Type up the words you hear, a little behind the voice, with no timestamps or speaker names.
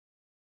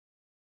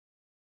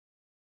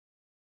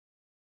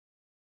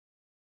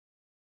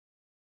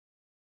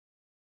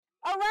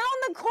Around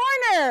the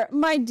corner,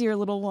 my dear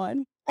little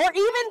one, or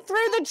even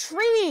through the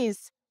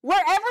trees.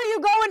 Wherever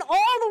you go in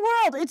all the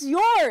world, it's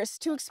yours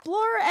to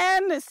explore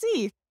and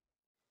see.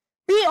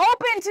 Be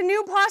open to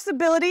new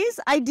possibilities,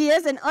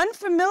 ideas, and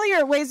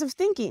unfamiliar ways of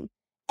thinking.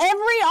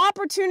 Every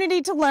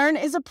opportunity to learn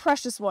is a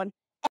precious one.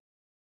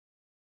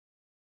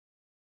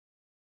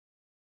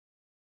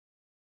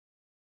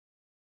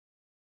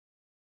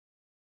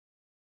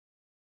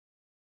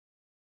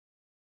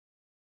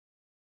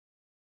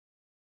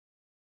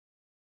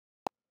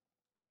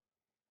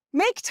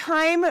 Make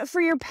time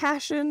for your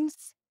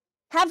passions.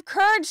 Have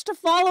courage to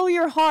follow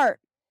your heart.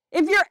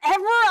 If you're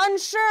ever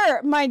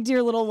unsure, my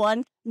dear little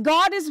one,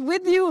 God is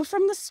with you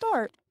from the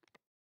start.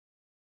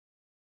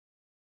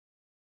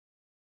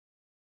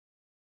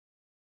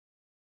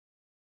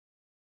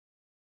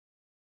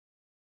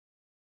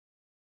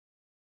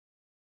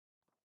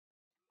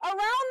 Around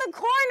the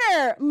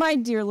corner, my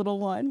dear little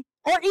one,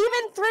 or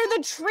even through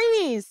the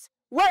trees.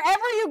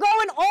 Wherever you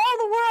go in all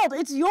the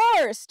world, it's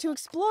yours to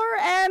explore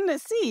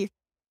and see.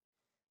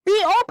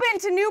 Be open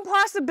to new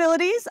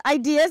possibilities,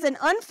 ideas, and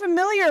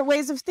unfamiliar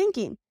ways of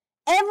thinking.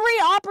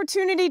 Every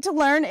opportunity to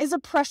learn is a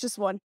precious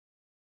one.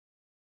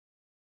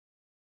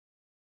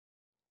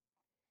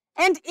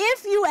 And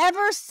if you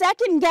ever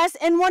second guess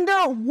and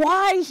wonder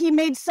why he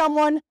made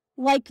someone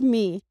like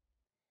me,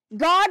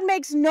 God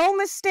makes no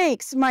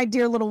mistakes, my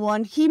dear little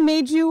one. He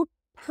made you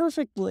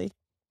perfectly.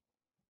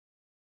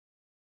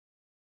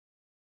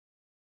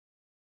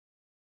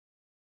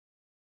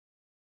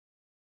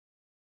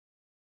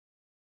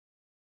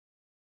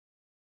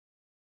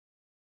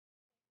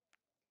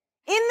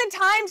 In the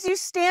times you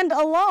stand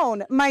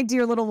alone, my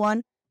dear little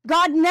one,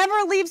 God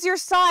never leaves your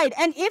side,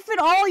 and if at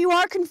all you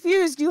are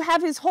confused, you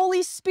have His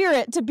Holy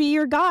Spirit to be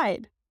your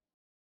guide.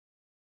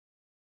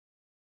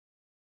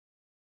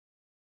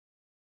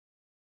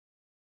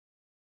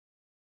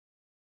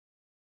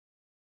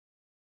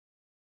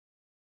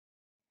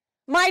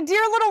 My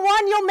dear little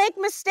one, you'll make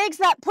mistakes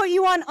that put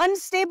you on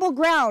unstable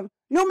ground.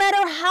 No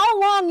matter how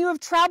long you have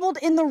traveled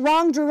in the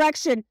wrong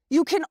direction,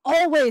 you can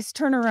always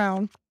turn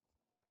around.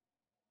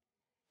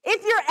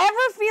 If you're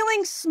ever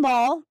feeling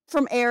small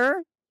from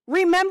error,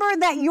 remember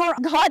that your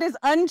God is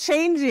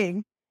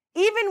unchanging.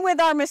 Even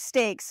with our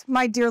mistakes,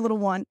 my dear little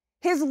one,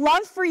 His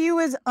love for you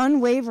is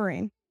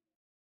unwavering.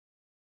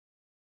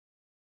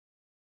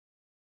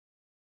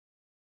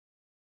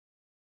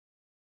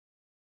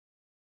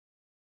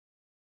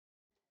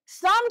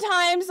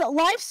 Sometimes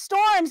life's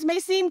storms may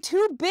seem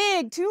too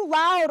big, too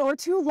loud, or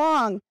too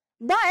long,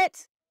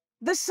 but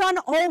the sun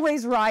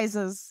always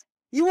rises.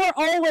 You are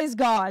always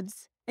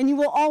God's, and you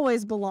will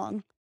always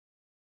belong.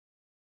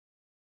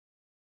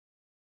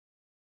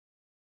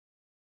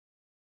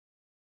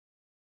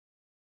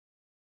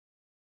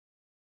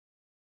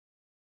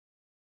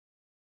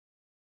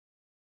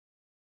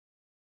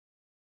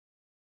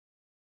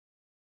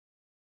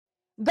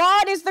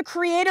 God is the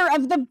creator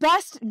of the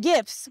best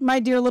gifts, my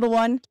dear little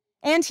one,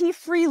 and He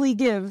freely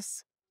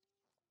gives.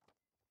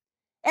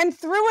 And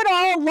through it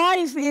all,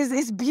 life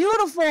is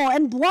beautiful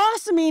and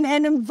blossoming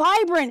and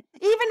vibrant.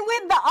 Even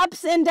with the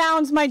ups and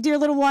downs, my dear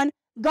little one,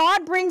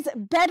 God brings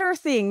better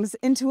things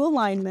into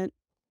alignment.